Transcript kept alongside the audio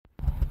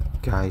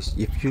Guys,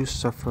 if you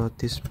suffer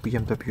this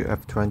BMW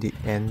F20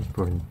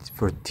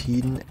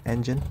 N13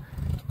 engine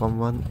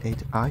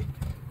 118i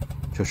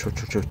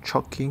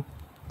choking,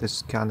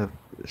 this kind of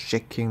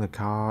shaking the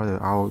car, the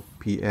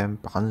RPM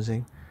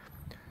bouncing,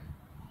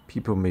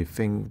 people may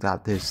think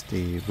that is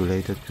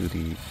related to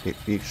the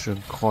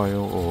ignition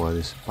coil or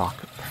the spark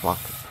plug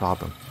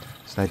problem.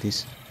 It's like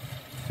this.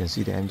 You can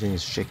see the engine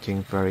is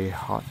shaking very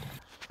hard,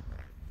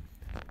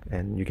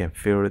 and you can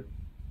feel it.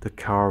 The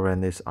car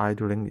when it's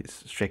idling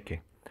is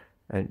shaking,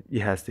 and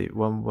it has the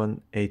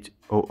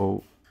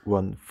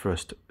 118001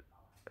 first.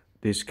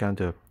 This kind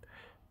of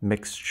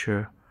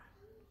mixture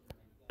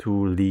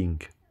to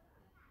link,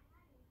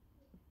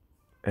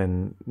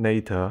 and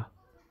later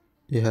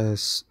it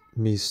has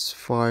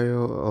misfire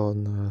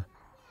on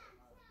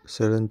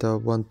cylinder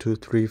 1, 2,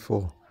 3,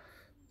 4,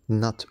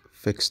 not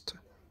fixed.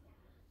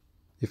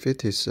 If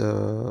it is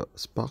a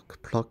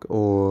spark plug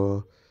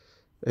or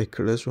a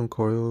ignition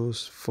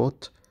coil's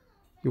fault,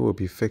 it will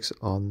be fixed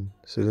on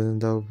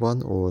cylinder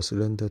 1 or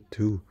cylinder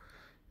 2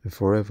 and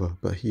forever.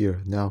 But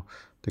here now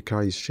the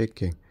car is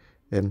shaking,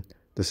 and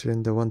the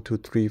cylinder 1, 2,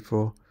 3,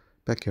 4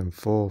 back and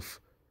forth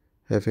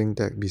having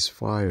that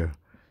misfire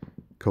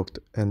cooked.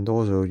 And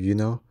also,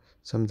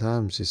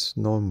 sometimes it's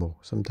normal,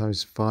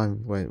 sometimes it's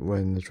fine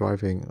when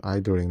driving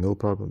idling, no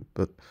problem,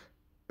 but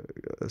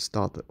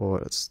start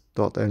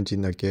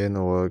engine again,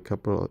 or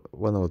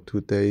 1 or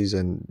 2 days,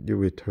 and it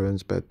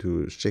returns back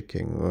to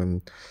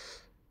shaking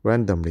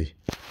randomly.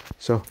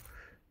 So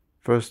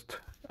first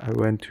I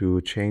went to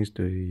change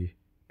the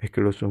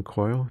ignition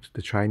coil,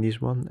 the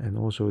Chinese one, and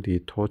also the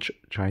torch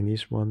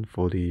Chinese one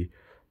for the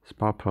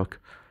spark plug.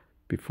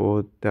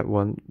 Before, that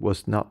one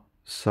was not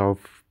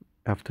solved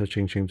after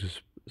changing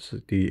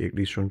the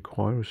ignition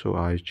coil, so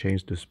I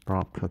changed the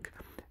spark plug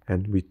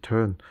and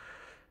returned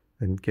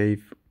and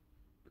gave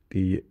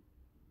the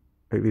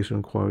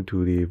ignition coil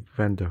to the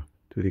vendor,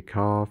 to the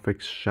car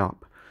fix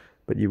shop.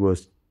 But it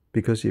was,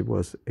 because it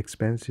was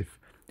expensive,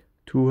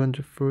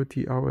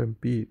 230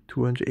 RMB,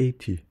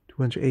 280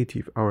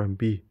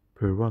 RMB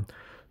per one.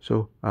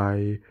 So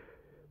I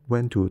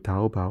went to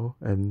Taobao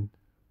and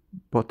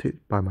bought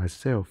it by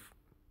myself.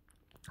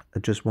 I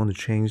just want to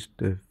change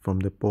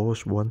from the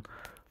Bosch one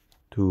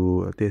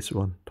to this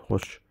one,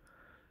 torch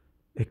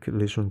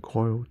ignition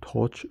coil,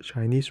 torch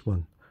Chinese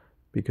one,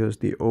 because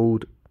the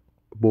old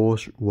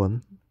Bosch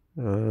one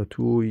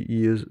 2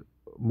 years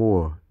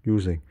more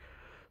using.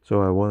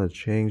 So I want to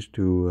change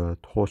to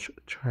torch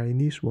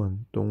Chinese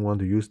one. Don't want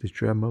to use the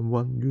German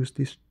one, use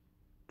this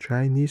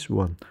Chinese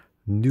one,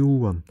 new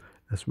one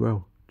as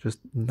well, just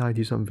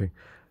 90 something.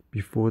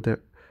 Before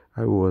that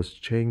I was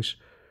changed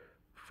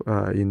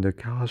in the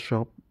car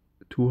shop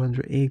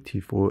 280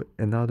 for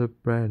another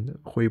brand,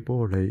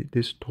 Huibolei.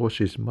 This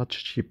torch is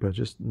much cheaper,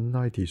 just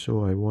 90,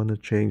 so I want to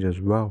change as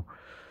well.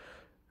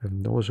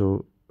 And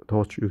also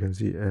torch, you can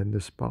see, and the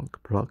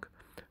spark plug,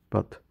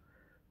 but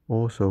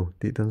also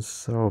didn't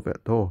solve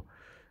at all,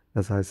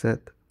 as I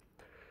said,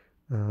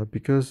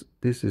 because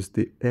this is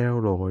the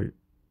alloy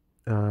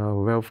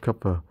valve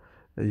cover.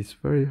 It's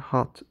very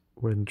hot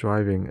when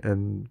driving,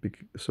 and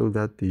so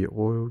that the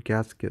oil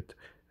gasket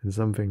and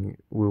something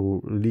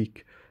will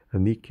leak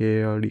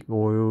air, leak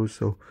oil.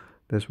 So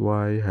that's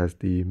why it has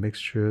the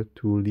mixture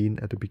too lean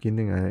at the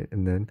beginning,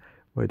 and then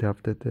right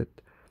after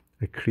that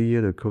I clear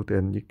the coat,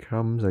 and it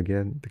comes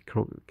again, the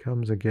coat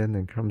comes again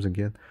and comes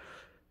again.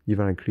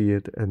 Even I clear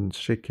it and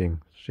shaking.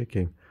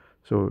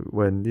 So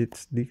when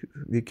it's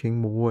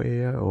leaking more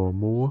air or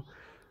more,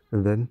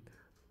 and then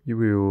you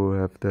will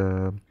have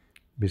the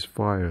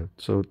misfire.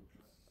 So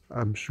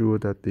I'm sure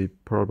that the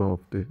problem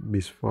of the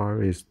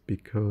misfire is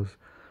because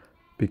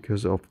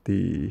of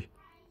the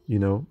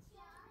the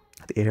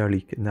air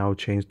leak. Now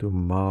changed to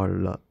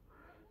MAHLE,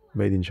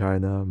 made in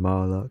China,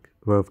 MAHLE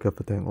valve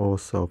cover tank, all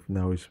solved.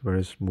 Now it's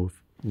very smooth,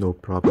 no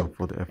problem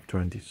for the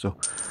F20. So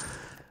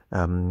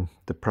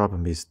the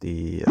problem is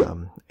the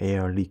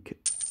air leak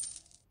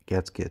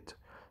gasket,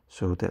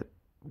 so that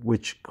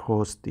which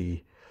caused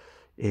the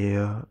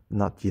air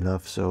not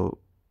enough, so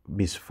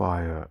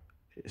misfire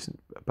is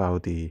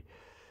about the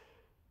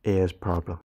air's problem.